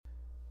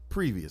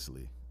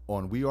Previously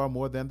on We Are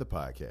More Than the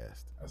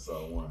Podcast. I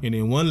saw one. And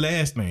then one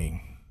last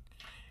thing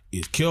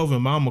is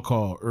Kelvin mama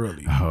called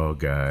early. Oh,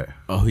 God.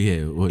 Oh,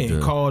 yeah.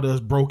 And called us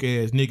broke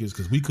ass niggas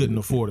because we couldn't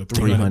afford a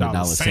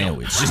 $300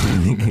 sandwich.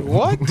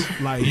 What?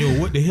 Like, yo,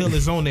 what the hell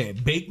is on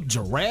that baked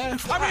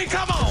giraffe? I mean,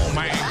 come on,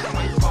 man.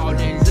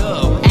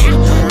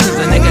 Cause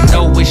a nigga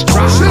know it's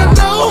dry. Said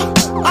no,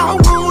 I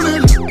want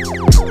it.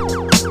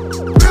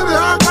 Baby,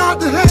 I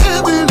got to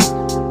have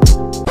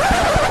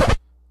it.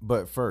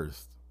 But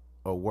first,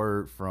 a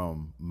word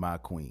from my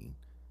queen,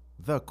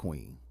 the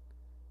queen.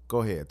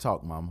 Go ahead,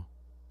 talk, mama.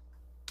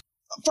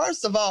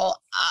 First of all,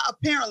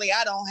 apparently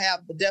I don't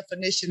have the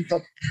definition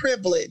for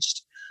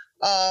privileged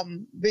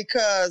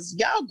because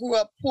y'all grew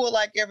up poor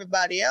like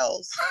everybody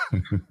else.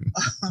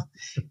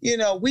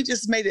 We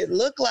just made it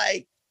look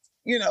like,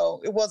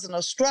 it wasn't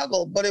a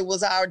struggle, but it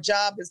was our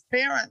job as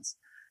parents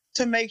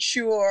to make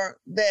sure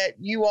that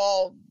you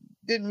all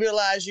didn't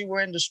realize you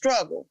were in the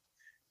struggle.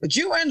 But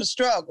you were in the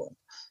struggle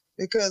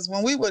because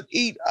when we would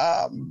eat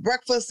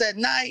breakfast at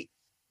night,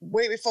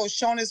 way before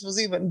Shoney's was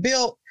even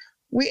built,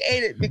 we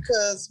ate it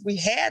because we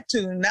had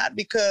to, not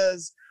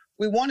because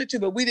we wanted to,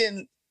 but we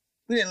didn't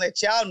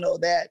let y'all know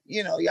that,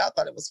 y'all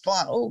thought it was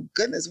fun. Oh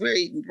goodness, we're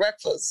eating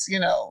breakfast,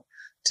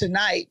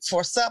 tonight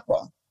for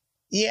supper.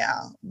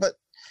 Yeah, but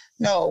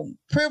no,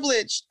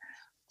 privileged,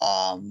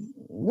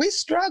 we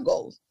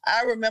struggled.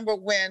 I remember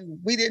when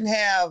we didn't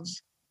have,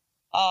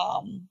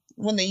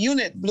 when the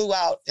unit blew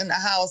out in the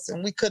house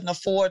and we couldn't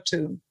afford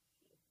to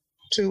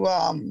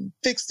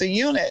fix the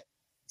unit.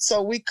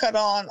 So we cut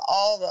on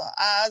all the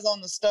eyes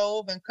on the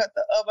stove and cut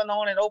the oven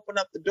on and opened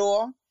up the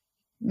door,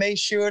 made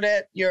sure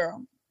that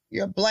your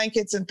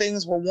blankets and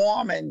things were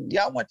warm, and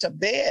y'all went to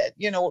bed,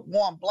 with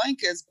warm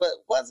blankets, but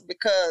it wasn't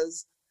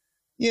because,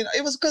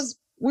 it was because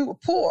we were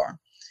poor.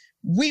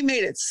 We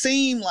made it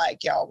seem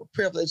like y'all were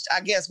privileged.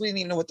 I guess we didn't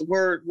even know what the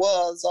word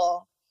was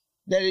or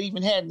that it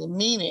even had any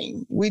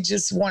meaning. We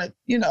just wanted,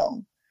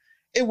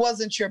 it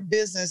wasn't your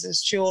business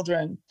as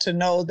children to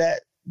know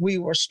that we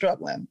were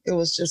struggling. It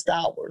was just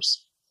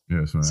ours.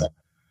 Yes, man.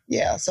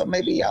 So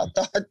maybe y'all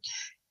thought,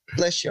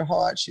 bless your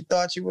heart, you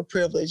thought you were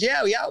privileged.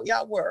 Yeah,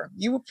 y'all were.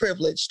 You were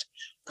privileged.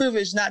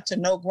 Privileged not to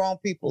know grown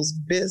people's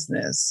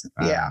business.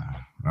 Yeah.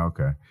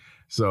 Okay.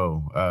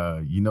 So,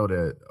 you know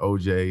that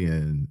OJ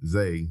and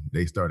Zay,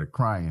 they started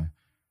crying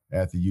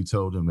after you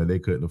told them that they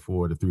couldn't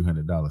afford a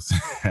 $300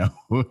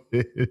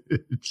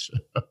 sandwich.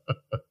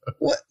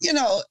 Well,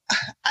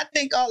 I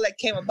think all that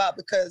came about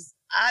because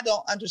I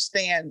don't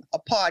understand a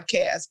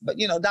podcast, but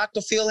Dr.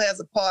 Phil has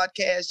a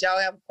podcast. Y'all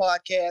have a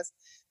podcast.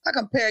 I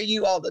compare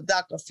you all to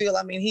Dr. Phil.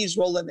 I mean, he's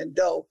rolling in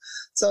dough.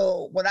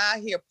 So when I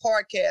hear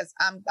podcast,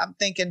 I'm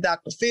thinking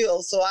Dr.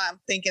 Phil. So I'm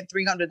thinking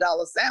 $300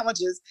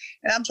 sandwiches,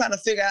 and I'm trying to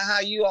figure out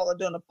how you all are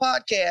doing a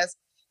podcast.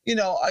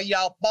 Are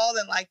y'all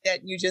balling like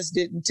that? And you just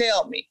didn't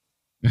tell me.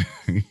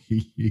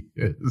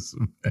 Yes,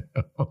 ma'am.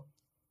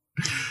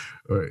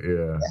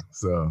 Yeah.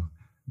 So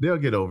they'll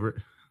get over it.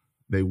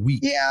 They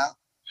weak. Yeah.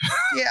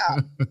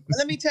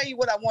 Let me tell you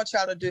what I want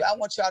y'all to do. I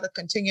want y'all to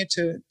continue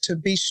to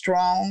be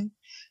strong,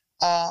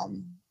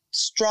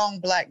 strong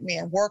Black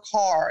men. Work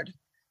hard,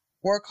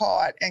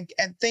 and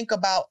think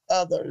about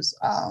others.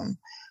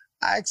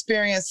 I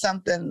experienced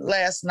something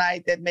last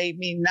night that made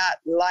me not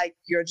like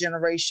your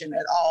generation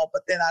at all.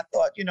 But then I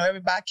thought,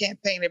 everybody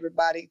can't paint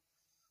everybody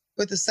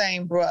with the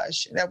same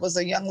brush. There was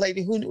a young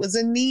lady who was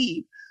in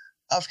need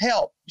of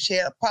help. She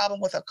had a problem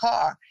with her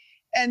car,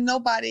 and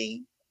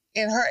nobody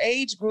in her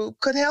age group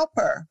could help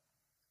her.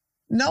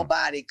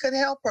 Nobody could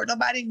help her.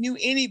 Nobody knew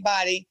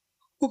anybody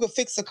who could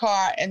fix a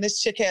car. And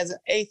this chick has an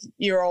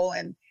 8-year-old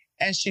and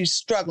she's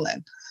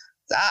struggling.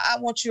 So I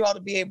want you all to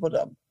be able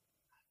to,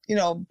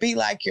 be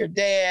like your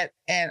dad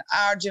and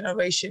our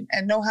generation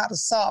and know how to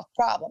solve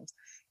problems.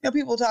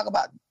 People talk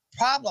about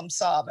problem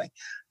solving.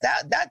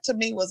 That to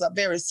me was a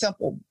very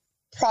simple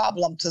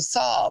problem to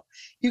solve.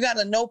 You got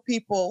to know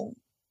people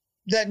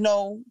that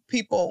know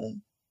people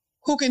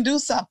who can do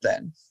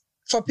something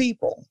for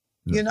people,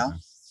 Yeah.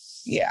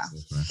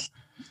 Yes,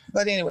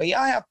 but anyway,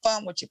 y'all have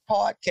fun with your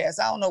podcast.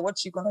 I don't know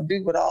what you're going to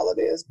do with all of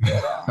this.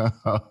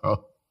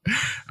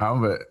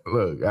 But,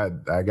 look,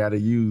 I got to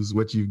use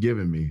what you've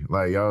given me.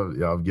 Like y'all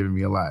have given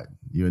me a lot.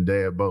 You and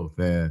Dad both.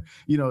 And,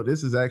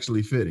 this is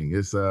actually fitting.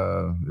 It's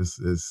I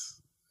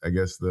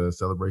guess the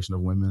celebration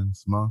of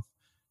Women's Month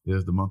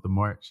is the month of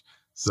March.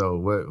 So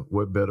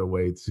what better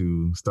way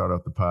to start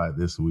off the pod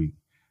this week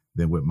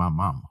than with my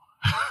mama?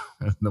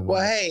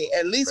 Well, hey,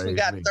 at least we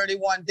got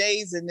 31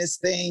 days in this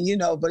thing,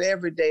 but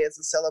every day is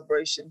a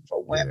celebration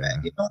for women.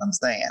 Yeah. You know what I'm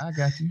saying? I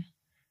got you.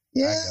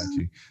 Yeah. I got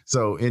you.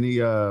 So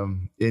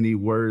any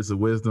words of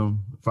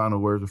wisdom, final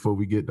words before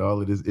we get to all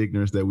of this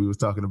ignorance that we was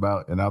talking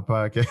about in our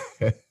podcast?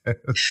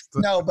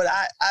 No, but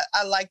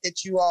I like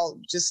that you all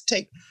just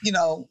take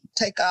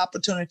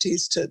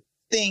opportunities to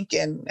think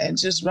and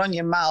just run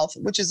your mouth,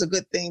 which is a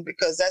good thing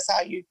because that's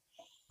how you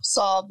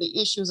solve the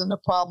issues and the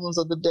problems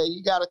of the day.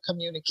 You got to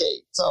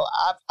communicate. So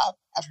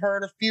I've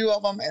heard a few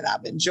of them and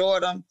I've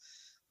enjoyed them.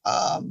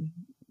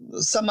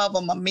 Some of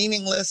them are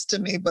meaningless to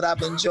me, but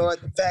I've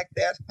enjoyed the fact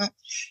that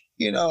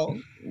you know,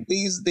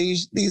 these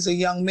are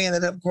young men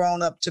that have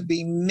grown up to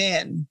be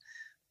men.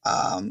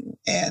 And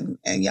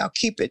y'all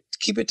keep it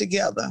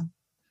together.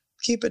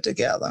 Keep it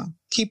together.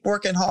 Keep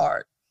working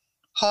hard.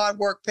 Hard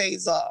work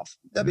pays off.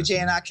 WJ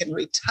and I can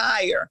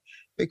retire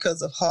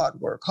because of hard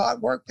work.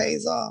 Hard work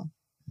pays off.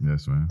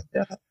 Yes, ma'am.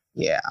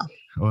 Yeah.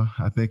 Well,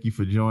 I thank you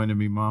for joining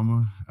me,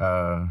 Mama.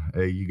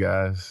 Hey, you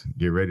guys,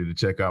 get ready to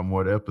check out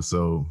more of the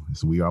episode.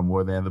 So we are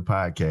more than the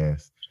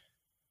podcast.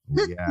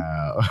 We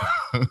out.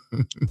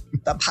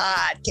 The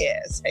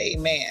podcast.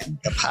 Amen.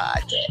 The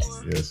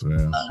podcast. Yes,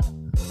 ma'am.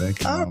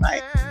 Thank you. All Mama.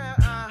 right.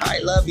 All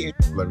right. Love you.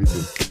 Love you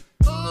too.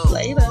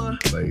 Later.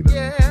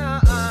 Later.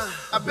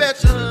 I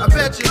bet you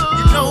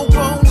don't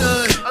want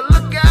none.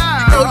 Look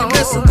out. You know you're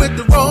messing with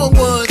the wrong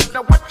ones.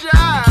 Now watch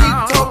out.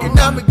 Keep talking,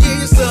 I'ma give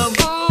you some.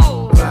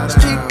 Just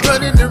keep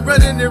running and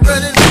running and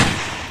running.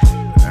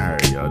 All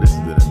right, y'all. This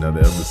has been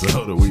another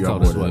episode of We Are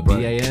More Than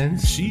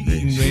BANs? She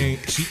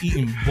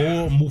eating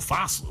boiled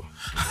Mufasa.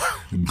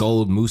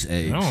 Gold moose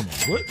eggs. I don't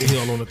know what the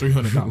hell on a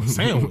 $300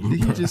 sandwich.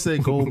 Did he just say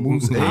gold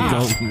moose egg?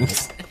 Gold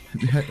moose.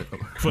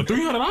 For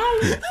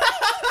 $300?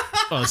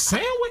 A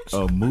sandwich?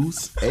 A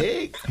moose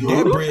egg?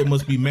 That bread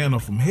must be manna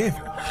from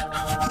heaven.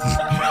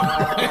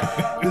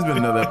 This has been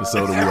another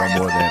episode of We Are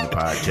More Than the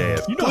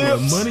podcast. You know how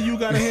much money you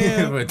gotta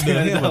have to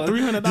have a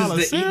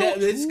 $300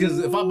 sandwich? Because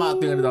if I buy a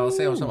 $300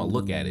 sandwich, I'm gonna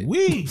look at it.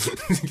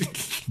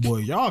 Boy,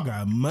 y'all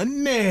got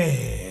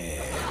money.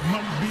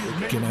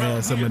 Can I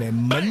have some of that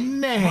money?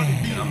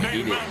 I'm gonna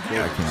eat it.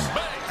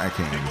 I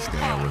can't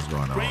understand what's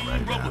going on right now.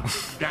 You know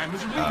what's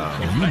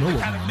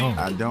going on.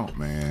 I don't,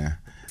 man.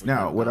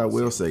 Now, what I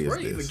will say is Where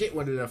do you this. even get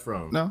one of that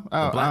from? No, the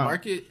black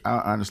market? I'll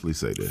honestly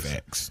say this.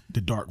 Facts.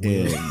 The dark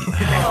web.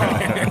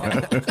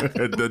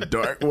 The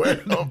dark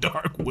web. The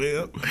dark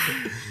web.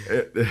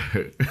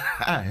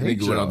 I hate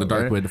Nigga went on the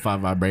dark web to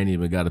find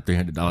vibranium and got a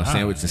 $300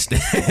 sandwich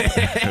instead.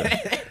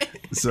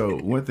 So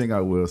one thing I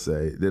will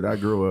say, that I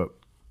grew up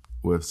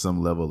with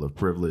some level of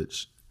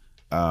privilege.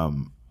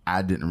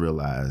 I didn't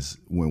realize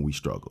when we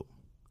struggled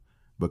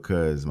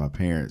because my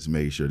parents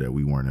made sure that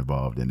we weren't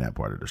involved in that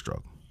part of the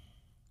struggle.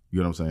 You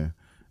know what I'm saying?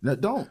 Now,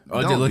 don't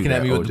they're looking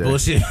at me with the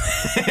bullshit.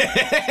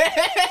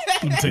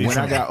 When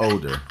I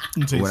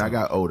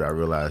got older, I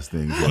realized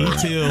things.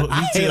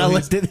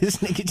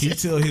 He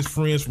tell his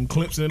friends from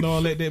Clemson and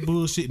all that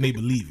bullshit, and they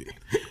believe it.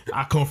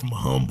 I come from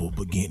humble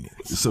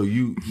beginnings. So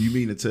you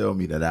mean to tell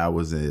me that I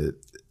was in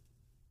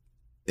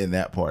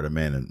that part of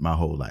man my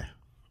whole life?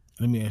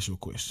 Let me ask you a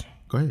question.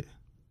 Go ahead.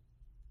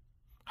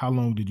 How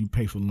long did you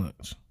pay for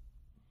lunch?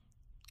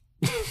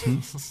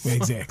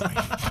 Exactly.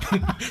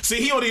 See,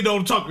 he don't even know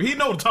what to talk about. He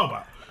know what to talk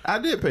about. I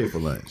did pay for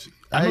lunch.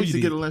 I I know used you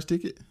to get did. a lunch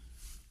ticket.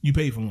 You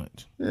paid for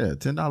lunch. Yeah,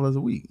 $10 a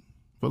week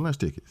for lunch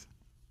tickets.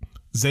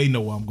 Zay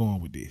know where I'm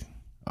going with this.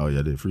 Oh, yeah,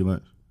 I did free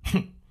lunch.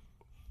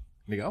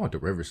 Nigga, I went to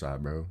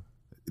Riverside, bro.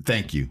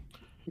 Thank you.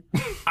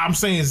 I'm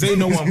saying Zay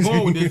know where I'm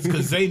going with this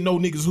because Zay know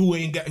niggas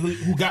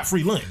who got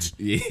free lunch.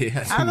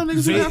 Yeah. I know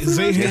niggas who got free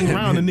Zay lunch. hang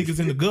around the niggas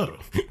in the gutter.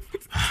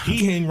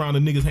 He hang around the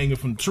niggas hanging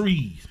from the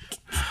trees.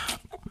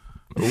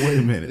 Wait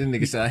a minute. This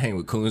nigga said I hang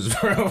with coons,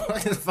 bro.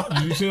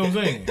 You see what I'm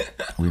saying?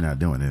 We're not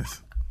doing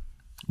this.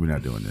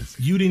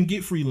 You didn't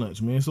get free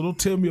lunch, man. So don't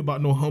tell me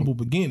about no humble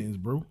beginnings,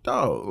 bro.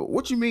 Oh,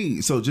 what you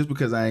mean? So just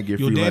because I ain't get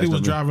Your free lunch, daddy was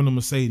don't mean- driving a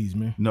Mercedes,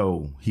 man.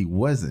 No, he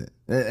wasn't.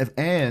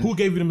 And Who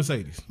gave you the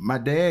Mercedes? my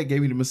dad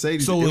gave me the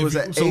Mercedes. So it if was you-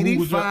 an so who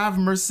was your- 85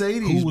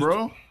 Mercedes, who was-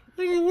 bro.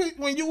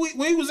 When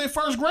he was in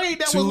first grade,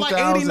 that was like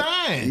 2000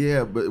 89.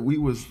 Yeah, but we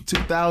was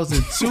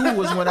 2002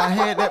 was when I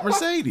had that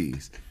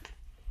Mercedes.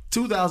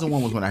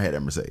 2001 was when I had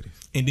that Mercedes.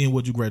 And then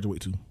what'd you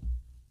graduate to?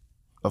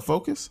 A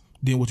Focus?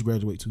 Then what you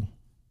graduate to?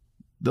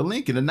 The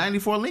Lincoln, the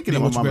 94 Lincoln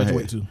Then that what my you mama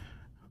graduate had. to?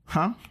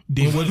 Huh?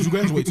 Then what did you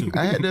graduate to?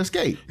 I had the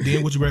Escape.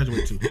 Then what you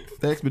graduate to?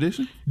 The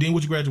Expedition. Then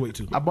what you graduate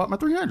to? I bought my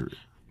 300.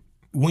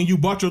 When you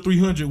bought your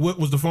 300, what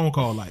was the phone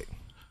call like?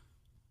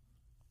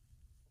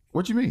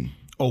 What you mean?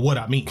 Or what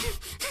I mean?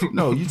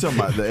 No, you talking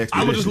about the Expedition.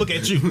 I would just look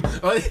at you. You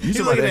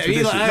talking about the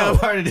Expedition. I am No.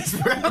 part of this,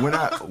 bro.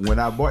 When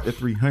I bought the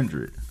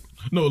 300.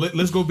 No,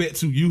 let's go back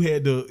to you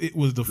had it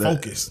was the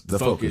Focus. The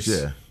Focus,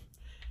 yeah.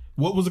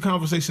 What was the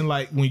conversation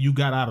like when you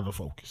got out of the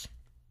Focus?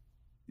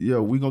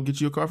 Yo, we gonna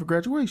get you a car for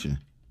graduation.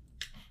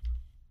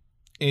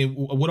 And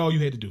what all you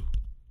had to do?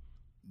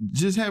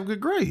 Just have good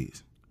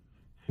grades.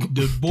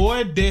 The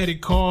boy daddy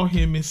called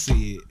him and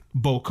said,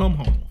 Bo, come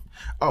home.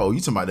 Oh, you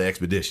talking about the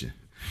Expedition.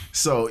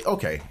 So,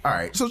 okay. All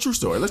right. So, true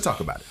story. Let's talk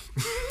about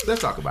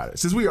it.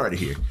 Since we already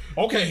here.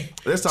 Okay.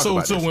 Let's talk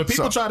about So this. when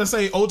people So- try to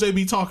say OJ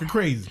be talking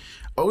crazy,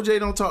 OJ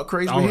don't talk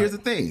crazy, All but right. here's the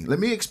thing. Let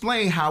me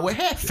explain how it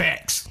happened.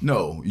 facts.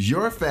 No,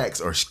 your facts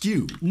are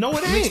skewed. No, it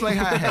Let me ain't. explain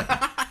how it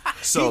happened.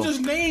 So, He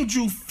just named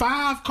you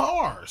 5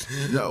 cars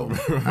no.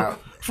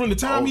 from the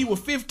time Oh. he was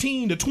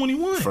 15 to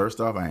 21. First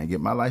off, I ain't get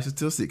my license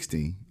till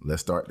 16.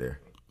 Let's start there.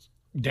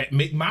 That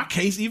make my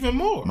case even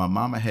more. My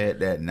mama had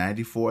that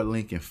 94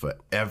 Lincoln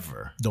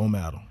forever. Don't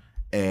matter.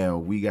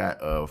 And we got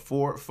a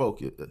Ford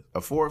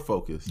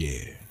Focus.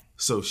 Yeah.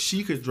 So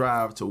she could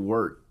drive to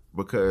work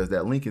because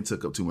that Lincoln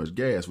took up too much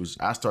gas, which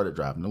I started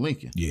driving the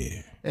Lincoln.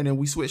 Yeah. And then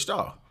we switched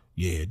off.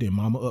 Yeah, then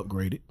mama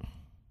upgraded.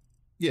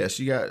 Yeah,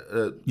 she got.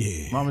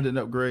 Yeah. Mama didn't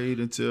upgrade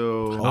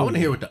until. I want to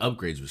hear what the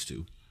upgrades was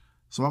to.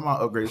 So my mom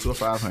upgraded to a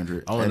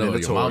 500. I want to know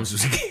what your mom's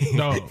was.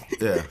 No.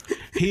 Yeah.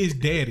 His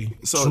daddy.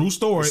 So- true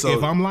story. so-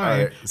 if I'm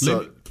lying, all right,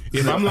 so-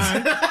 if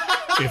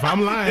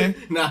I'm lying,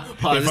 Nah,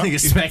 Paul, this If I- nigga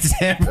smacked his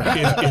hand.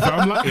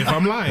 if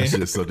I'm lying, That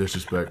shit's so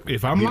disrespectful.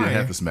 If I'm he lying- didn't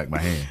have to smack my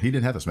hand. He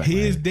didn't have to smack my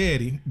his hand.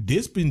 daddy,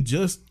 this been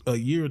just a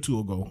year or two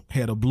ago,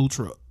 had a blue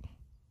truck.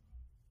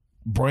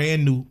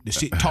 Brand new. The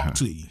shit talk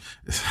to you.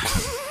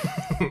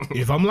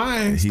 If I'm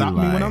lying, He stop me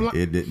when lied. I'm lying.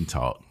 It didn't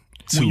talk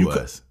When to you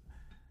us.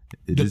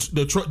 It just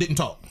The truck didn't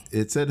talk.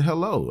 it said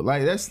hello.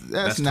 Like that's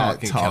not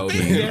talking, talking.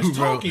 Kelvin. That's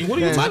talking.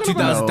 What are you My talking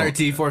about?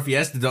 2013 Ford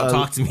Fiesta don't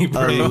talk to me,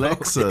 bro.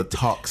 Alexa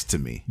talks to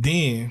me.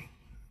 Then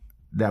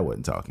That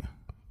wasn't talking.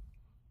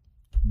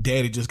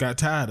 daddy just got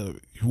tired of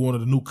it. He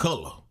wanted a new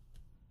color.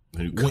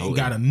 New Went and color.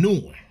 got a new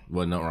one.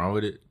 Wasn't nothing wrong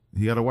with it.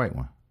 He got a white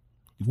one.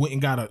 Went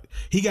and got a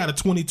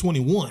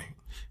 2021.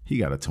 He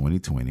got a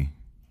 2020.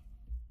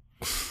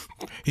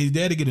 His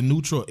daddy get a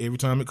new truck every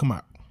time it come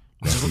out.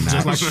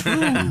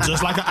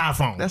 Just like an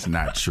iPhone. That's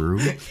not true.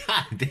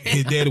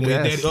 His daddy, when his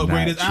daddy That's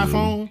upgraded his not true.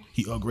 iPhone,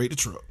 he upgraded the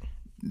truck.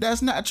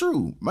 That's not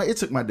true. It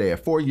took my dad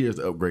 4 years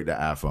to upgrade the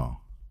iPhone.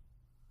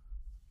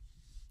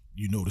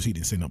 You notice he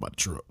didn't say nothing about the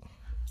truck.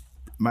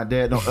 My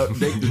dad don't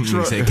update the He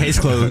truck. said case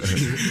closed.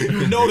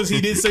 You notice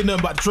he didn't say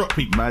nothing about the truck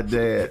people. My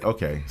dad,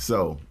 okay,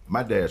 so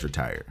my dad's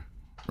retired,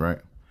 right?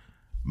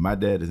 My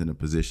dad is in a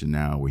position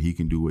now where he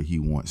can do what he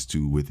wants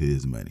to with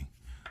his money.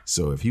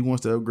 So if he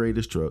wants to upgrade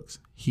his trucks,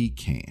 he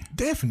can.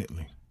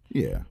 Definitely.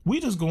 Yeah. We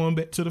just going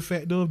back to the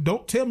fact of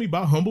don't tell me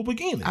about humble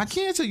beginnings. I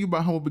can't tell you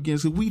about humble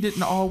beginnings because we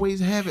didn't always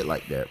have it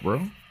like that,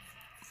 bro.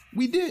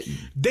 We didn't.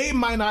 They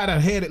might not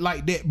have had it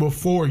like that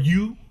before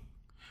you,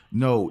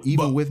 No,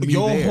 even but with me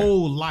your there,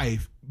 whole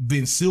life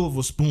been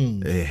silver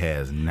spoon. it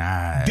has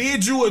not.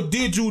 Did you or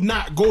did you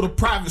not go to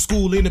private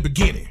school in the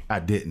beginning? I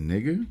didn't,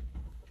 nigga.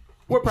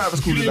 What private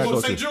school You did I didn't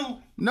go go say to? Jew?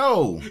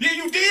 No, Yeah,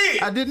 you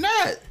did. I did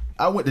not.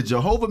 I went to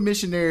Jehovah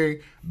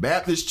Missionary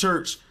Baptist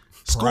Church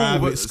school.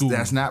 Private but school.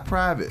 That's not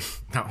private.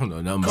 I don't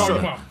know. No, Call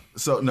your mama. mom.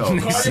 So no.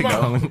 Call your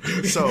mom.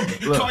 So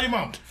Call look, your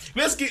mom.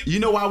 Let's get. you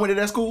know why I went to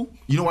that school?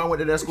 You know why I went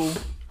to that school?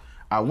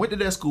 I went to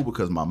that school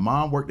because my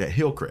mom worked at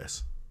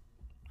Hillcrest,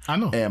 I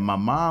know. and my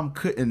mom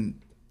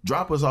couldn't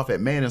drop us off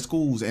at Manning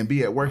schools and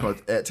be at work on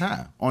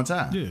time.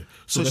 Yeah.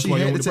 So that's why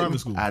you went to private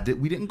school.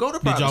 We didn't go to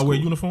Did private y'all school. wear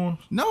uniforms?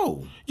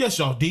 No. Yes,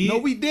 y'all did. No,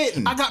 we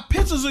didn't. I got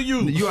pictures of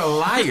you. You're a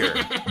liar.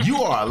 You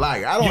are a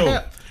liar. I don't Yo,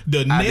 have. the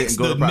I next, didn't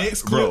go the to pri-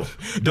 next Bro,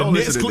 clip, don't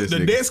listen to this the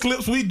nigga. next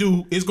clips we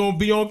do is gonna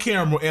be on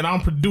camera, and I'm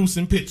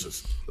producing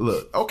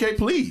Okay,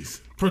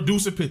 please.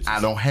 pictures.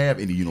 I don't have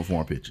any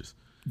uniform pictures.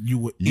 You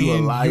were You a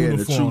in liar, and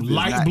the uniform, truth is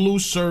light not- blue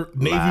shirt,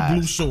 navy Lies.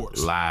 blue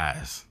shorts.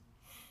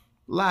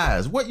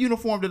 Lies. What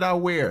uniform did I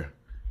wear?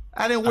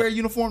 I didn't wear a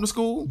uniform to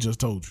school. Just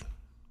told you.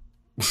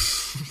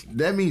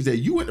 That means that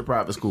you went to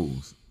private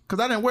schools.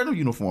 Because I didn't wear no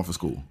uniform for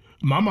school.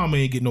 My mama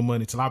ain't get no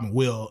money till I've been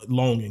well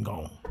long and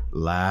gone.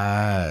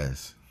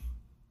 Lies.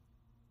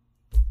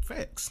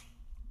 Facts.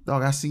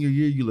 Dog, our senior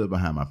year, you lived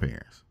behind my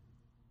parents.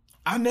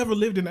 I never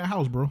lived in that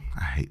house, bro.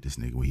 I hate this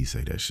nigga when he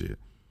say that shit.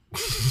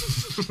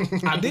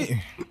 I didn't.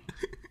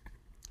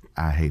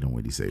 I hate him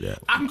when he say that.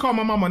 I can call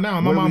my mama now,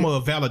 and my Where do we- mama will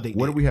validate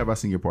Where that. did we have our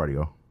senior party,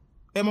 yo?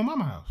 At my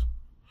mama house.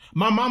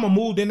 My mama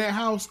moved in that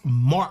house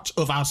March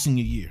of our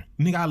senior year.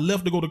 Nigga, I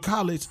left to go to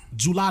college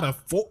July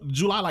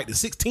like the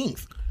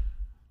 16th.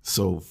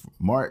 So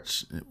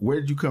March,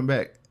 where did you come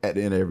back at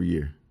the end of every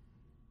year?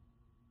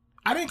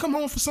 I didn't come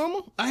home for summer.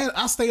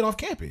 I stayed off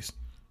campus.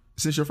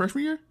 Since your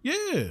freshman year?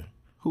 Yeah.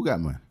 Who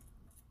got money?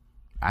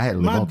 I had to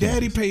live My on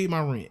daddy campus. paid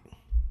my rent.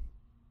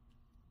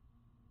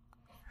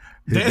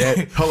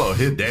 Hold on,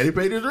 his daddy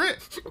paid his rent?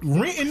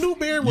 Rent in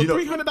Newberry was You know-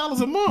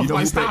 $300 a month. You know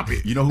Like, who stop paid,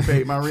 it. You know who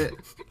paid my rent?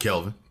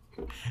 Kelvin.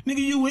 Nigga,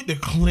 you went to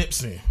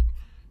Clemson.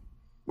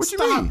 What you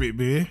Stop mean? it,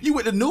 man. You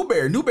went to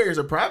Newberry. Newberry's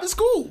a private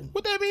school.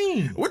 What that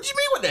mean? What you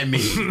mean what that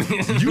mean?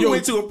 You Yo,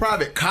 went to a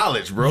private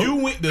college, bro. You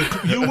went to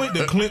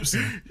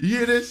Clemson. You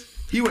hear this?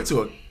 He went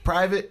to a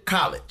private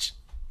college.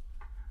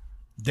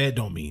 That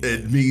don't mean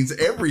that. It means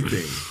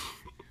everything.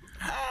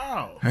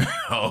 How?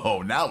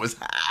 Oh, now it's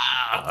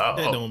how.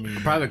 That don't mean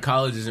that. Private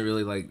college isn't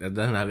really like that.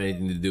 Doesn't have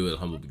anything to do with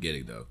humble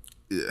beginning though.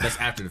 That's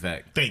after the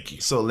fact. Thank you.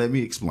 So let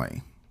me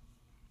explain.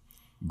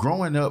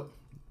 Growing up,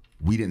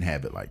 we didn't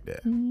have it like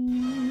that.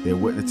 It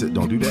wasn't.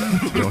 Don't do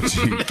that. Don't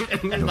you do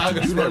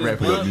that.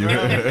 Wrap it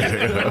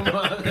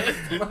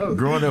up.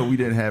 Growing up, we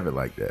didn't have it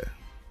like that.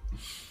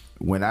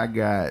 When I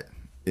got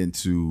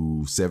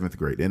into 7th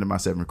grade, the end of my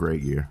 7th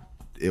grade year,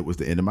 it was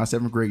the end of my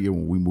 7th grade year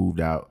when we moved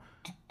out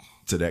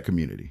to that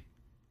community.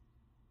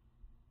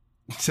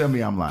 Tell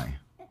me I'm lying.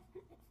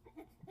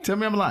 Tell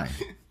me I'm lying.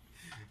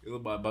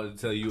 About to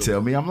tell you. Tell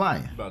me I'm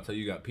lying. About to tell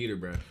you got Peter,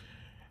 bro.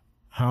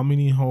 How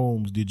many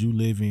homes did you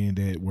live in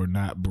that were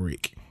not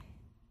brick?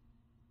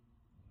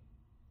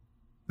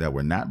 That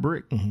were not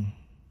brick.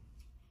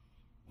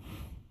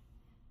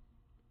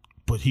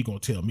 But he gonna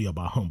tell me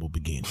about humble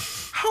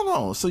beginnings. Hold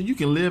on. So you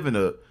can live in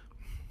a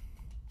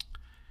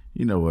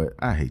You know what?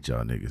 I hate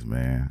y'all niggas,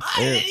 man. I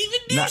didn't even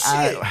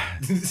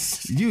do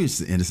shit. You is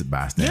the innocent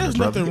bystander, There's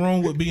brother. nothing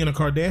wrong with being a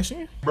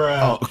Kardashian.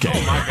 Oh, okay.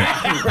 Oh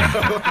my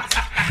God.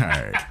 All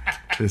right.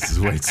 This is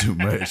way too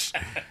much.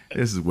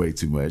 This is way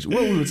too much.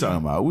 What we were talking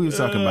about? We were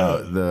talking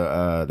about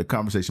the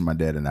conversation my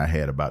dad and I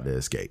had about the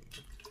Escape.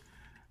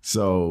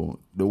 So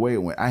the way it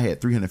went, I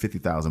had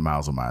 350,000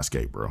 miles on my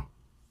Escape, bro.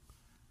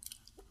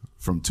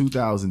 From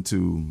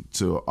 2002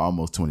 to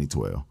almost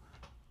 2012.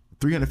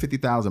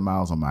 350,000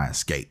 miles on my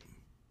Escape.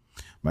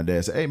 My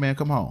dad said, hey, man,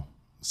 come home.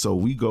 So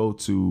we go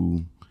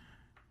to,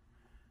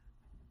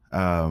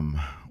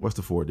 what's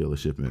the Ford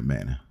dealership in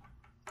Manning?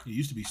 It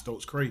used to be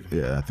Stokes Craven.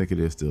 Yeah, I think it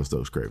is still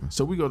Stokes Craven.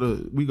 So we go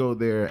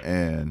there,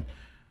 and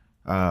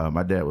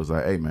my dad was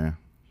like, hey, man,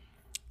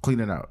 clean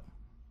it out.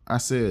 I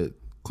said,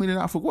 clean it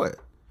out for what?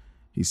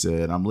 He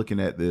said, I'm looking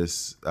at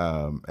this.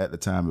 At the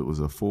time, it was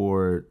a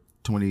Ford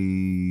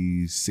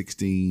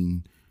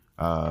 2016,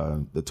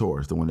 the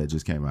Taurus, the one that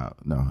just came out.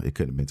 No, it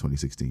couldn't have been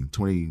 2016.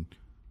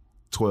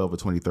 2012 or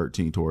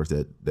 2013 Taurus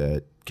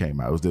that came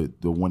out. It was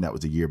the one that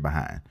was a year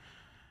behind.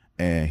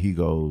 And he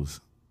goes,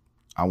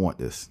 I want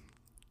this.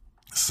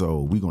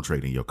 So we gonna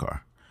trade in your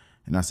car.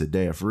 And I said,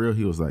 Dad, for real?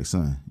 He was like,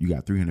 son, you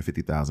got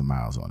 350,000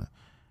 miles on it.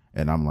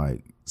 And I'm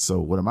like, so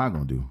what am I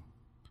gonna do?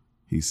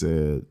 He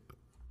said,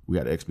 we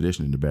got an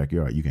Expedition in the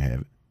backyard. You can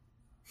have it.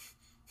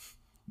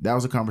 That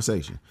was a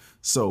conversation.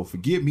 So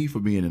forgive me for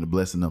being in a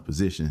blessed enough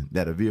position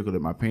that a vehicle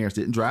that my parents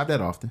didn't drive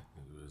that often,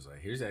 It was like,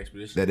 here's the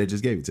Expedition. that they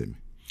just gave it to me.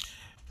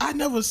 I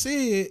never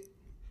said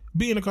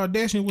being a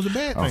Kardashian was a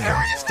bad thing.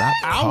 Okay, stop.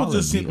 I was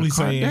just calling me a simply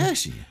saying,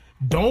 Kardashian.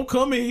 don't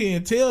come in here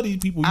and tell these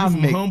people you I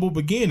from make- humble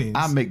beginnings.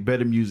 I make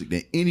better music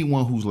than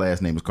anyone whose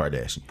last name is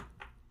Kardashian.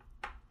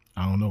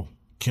 I don't know.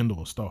 Kendall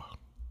or Star.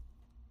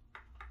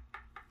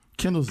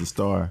 Kendall's the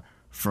star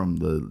from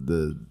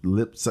the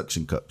lip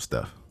suction cup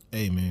stuff.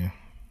 Hey, man.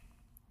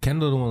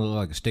 Kendall the one that look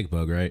like a stick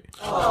bug, right?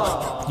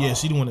 Yeah,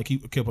 she the one that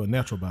kept her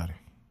natural body.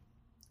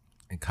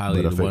 And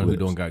Kylie But the fake one who lips.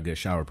 don't got good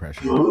shower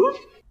pressure.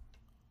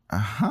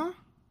 Uh-huh.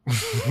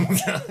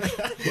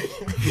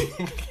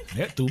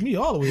 That threw me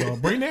all the way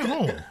off. Bring that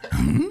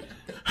home.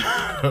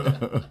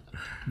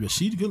 But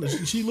she good.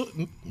 She look.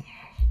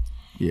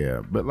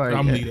 Yeah, but like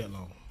I'm gonna leave that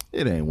alone.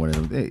 it ain't one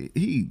of them.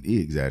 He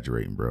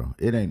exaggerating, bro.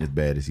 It ain't as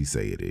bad as he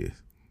say it is.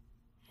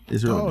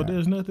 It's really Oh, not.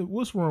 there's nothing.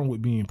 What's wrong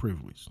with being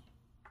privileged?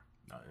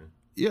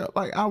 Yeah,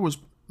 like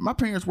my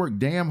parents worked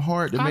damn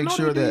hard to I make know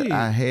sure they that did.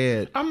 I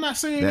had I'm not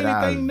saying that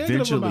I anything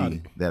negative about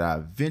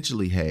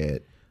eventually it.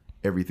 had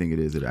everything it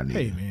is that I need.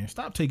 Hey, man,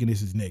 stop taking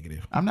this as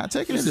negative. I'm not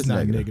taking This it is as not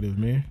negative. negative,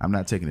 man. I'm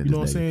not taking it You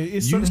know as what I'm negative. saying?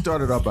 It's You certain-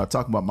 started off by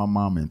talking about my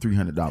mom and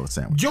 $300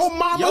 sandwich. Your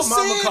mama Your said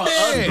mama called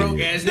that. us broke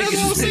ass That's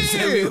what I'm niggas.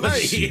 saying.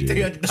 Like, She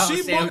did.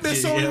 she bought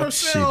this on She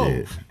herself.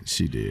 did.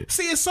 She did.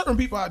 See, it's certain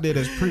people out there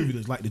that's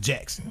privileged, like the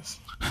Jacksons.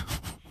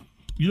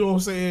 You know what I'm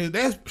saying?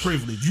 That's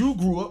privilege. You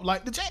grew up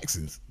like the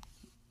Jacksons.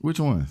 Which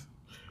ones?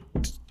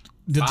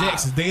 The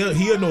Jacksons,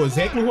 he'll know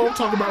exactly what I'm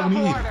talking about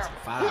when he hit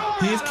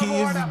it. His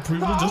kids is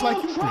privileged just like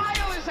you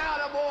privileged.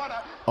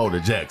 Oh,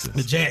 the Jacksons.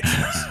 The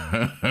Jacksons.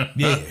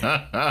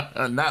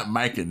 Yeah. Not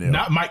Mike and them.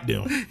 Not Mike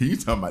them. You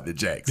talking about the The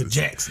Jacksons.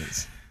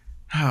 Jacksons.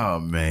 Oh,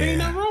 Ain't man.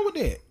 nothing wrong with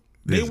that.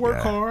 They This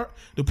work guy. hard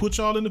to put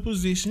y'all in the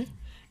position,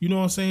 you know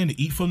what I'm saying,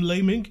 to eat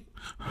filet mignon.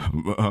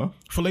 Uh-huh.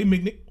 Filet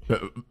mignon.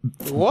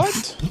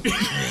 What?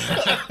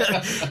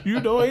 You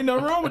know, ain't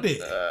nothing wrong with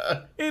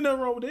that. Ain't nothing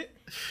wrong with that.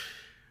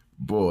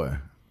 Boy,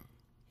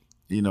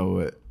 you know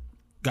what?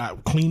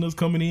 Got cleaners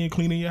coming in,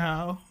 cleaning your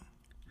house.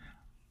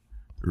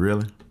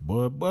 Really?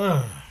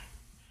 Boy.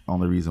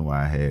 Only reason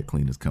why I had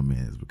cleaners come in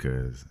is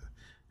because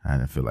I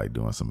didn't feel like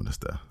doing some of the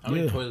stuff. How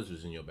many Yeah. toilets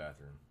was in your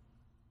bathroom?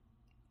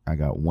 I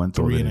got one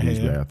Three toilet in and a each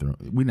half. bathroom.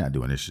 We're not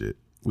doing this shit.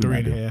 We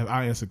 3.5.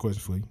 I'll answer the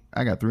question for you.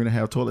 I got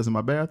 3.5 toilets in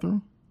my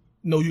bathroom.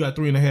 No, you got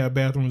 3.5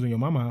 bathrooms in your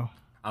mama house.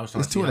 I was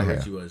trying It's to see how 2.5.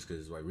 rich you was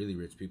because like really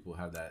rich people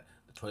have that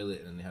the toilet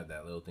and then they have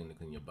that little thing to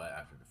clean your butt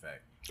after the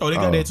fact. Oh, they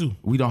got that too.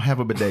 We don't have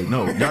a bidet.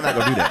 No, y'all not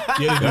gonna do that.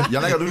 Yeah, they do.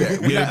 Y'all not gonna do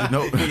that. We got,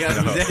 no,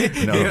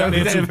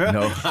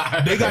 no.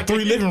 They got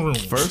 3 living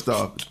rooms. First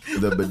off,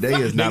 the bidet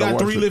is They not a got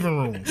 3 washroom. living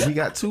rooms. We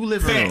got 2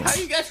 living Facts. rooms.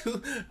 How you got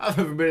to? I've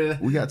never been.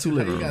 We got 2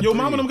 living rooms. Your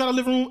mama them got a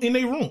living room in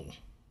their room.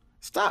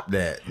 Stop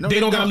that. No, They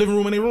don't got a living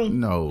room in their room.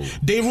 No.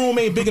 Their room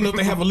ain't big enough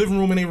to have a living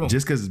room in their room.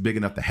 Just because it's big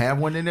enough to have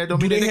one in there don't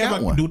Do mean they they have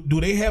got a one. do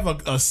they have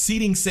a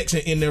seating section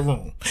in their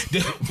room?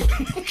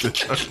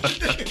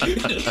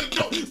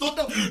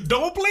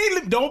 Don't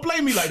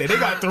play me like that. They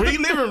got 3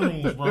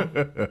 living rooms,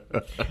 bro.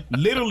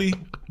 Literally,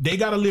 they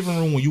got a living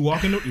room when you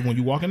walk in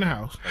the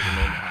house.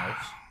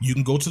 You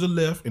can go to the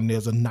left and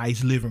there's a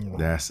nice living room.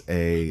 That's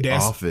a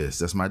That's- office.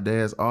 That's my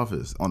dad's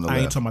office on the I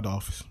ain't left. talking about the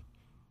office.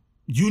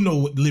 You know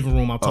what living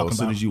room I'm talking Oh, about. as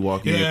soon as you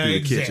walk in through the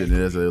exactly. kitchen,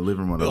 there's a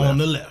living room on the On left.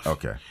 the left.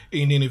 Okay.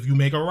 And then if you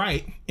make a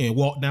right and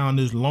walk down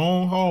this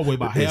long hallway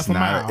about half It's a not.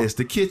 mile, It's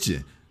the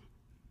kitchen.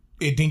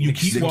 and then you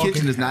keep The walking.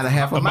 kitchen is not a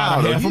half a about mile.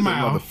 a though. half a He's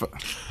mile.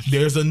 motherfucker.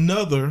 There's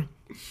another.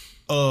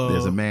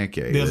 There's a man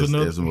cave. There's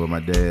another. There's where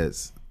my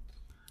dad's.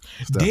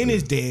 stuff Then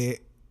is. his dad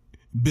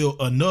built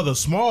another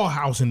small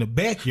house in the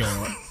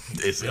backyard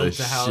It's built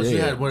the house. You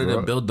had one of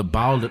them build the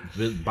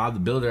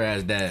builder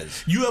ass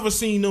dads. You ever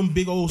seen them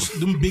big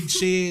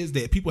sheds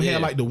that people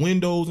had like the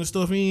windows and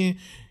stuff in?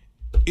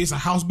 It's a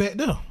house back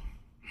there.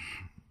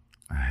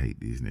 I hate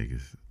these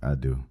niggas. I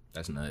do.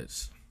 That's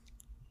nuts.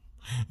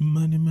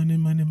 Money, money,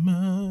 money,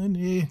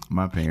 money.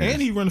 My parents.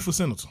 And he running for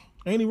senator.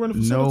 Ain't he running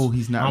for senator? No,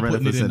 he's not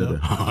running for senator.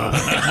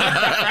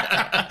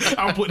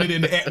 I'm putting it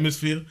in the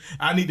atmosphere.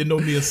 I need to know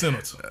me a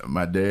senator.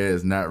 My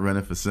dad's not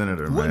running for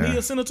senator, man. Wasn't he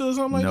a senator or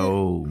something like that?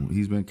 No,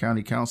 he's been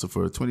county council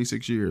for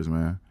 26 years,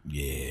 man.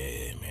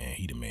 Yeah, man.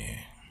 He the man.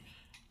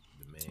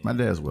 My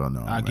dad's well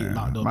known. I get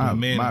locked up.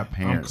 My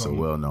parents are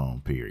well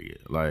known, period.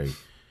 Like,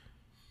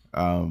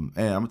 and I'm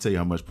gonna tell you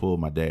how much pull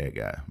my dad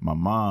got. My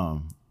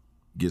mom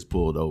gets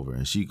pulled over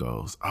and she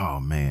goes, "Oh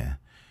man,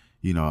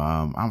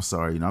 I'm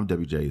sorry, I'm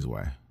WJ's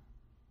wife."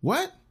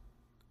 What?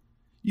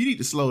 You need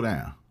to slow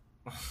down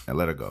and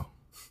let her go.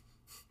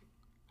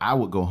 I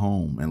would go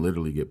home and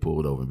literally get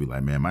pulled over and be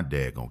like, "Man, my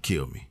dad gonna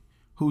kill me."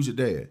 Who's your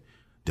dad?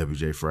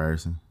 WJ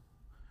Frierson.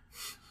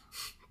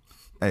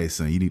 Hey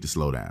son, you need to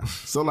slow down.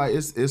 So like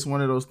it's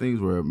one of those things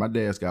where my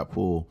dad's got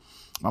pulled.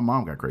 My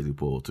mom got crazy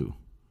pulled too.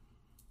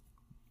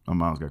 My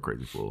mom's got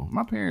crazy pulled.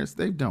 My parents,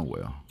 they've done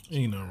well.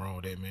 Ain't nothing wrong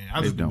with that, man.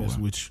 I just be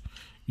messing with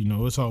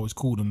you. It's always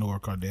cool to know a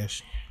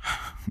Kardashian.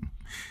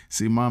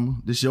 See, mama,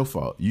 this your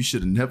fault. You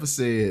should have never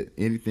said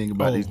anything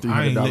about these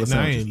 $300 sandwiches.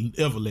 I ain't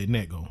ever letting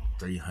that go.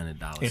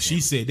 $300. And she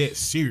said that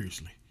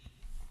seriously.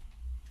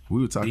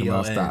 We were talking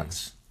about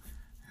stocks.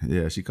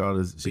 Yeah, she called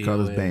us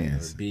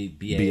bands.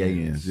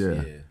 BANs,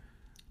 yeah.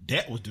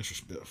 That was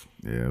disrespectful.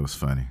 Yeah, it was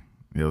funny.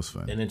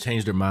 And then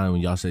changed her mind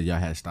when y'all said y'all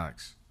had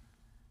stocks.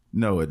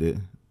 No, it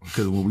didn't.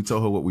 Because when we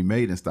told her what we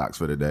made in stocks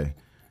for the day,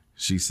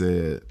 she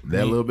said,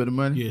 that little bit of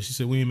money? Yeah, she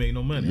said, we ain't made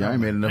no money. Y'all ain't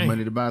made enough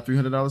money to buy a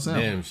 $300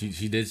 sandwich. Damn,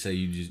 she did say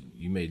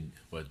you made,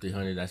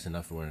 $300? That's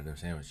enough for one of them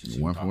sandwiches.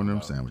 One for one of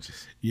them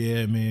sandwiches.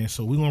 Yeah, man.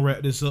 So we're going to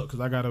wrap this up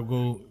because I got to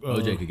go.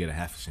 OJ could get a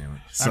half a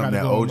sandwich. Something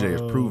that OJ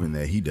has proven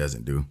that he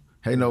doesn't do.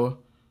 Hey, Noah.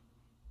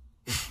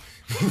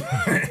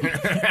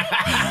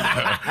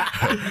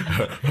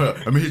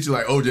 Let me hit you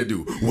like OJ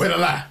do. When I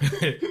lie.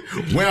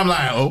 When I'm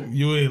lying, oh.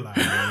 You ain't lying.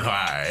 All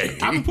right.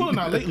 I've been pulling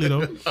out lately,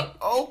 though.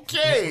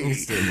 Okay.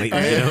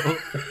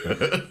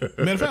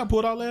 Matter of fact, I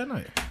pulled out last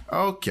night.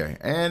 Okay.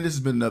 And this has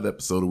been another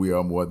episode of We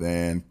Are More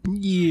Than.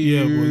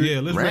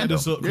 Let's wrap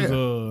this up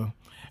because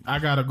I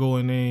got to go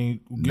and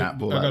then I got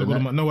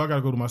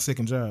to go to my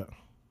second job.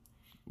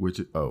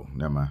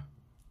 Never mind.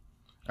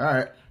 All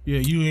right. Yeah,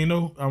 you ain't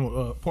know I'm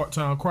a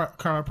part-time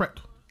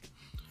chiropractor.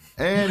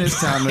 And it's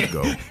time to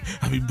go.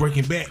 I be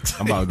breaking backs.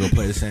 I'm about to go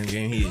play the same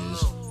game he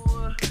is.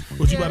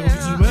 What you about to go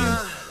get you, man?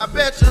 I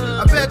bet you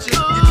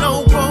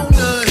don't want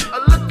none.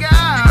 Look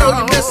out. You know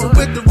you're messing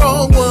with the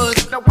wrong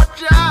ones. Now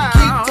watch out.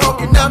 Keep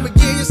talking, I'ma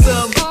give you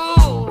some.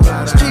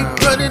 Just keep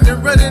running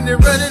and running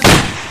and running.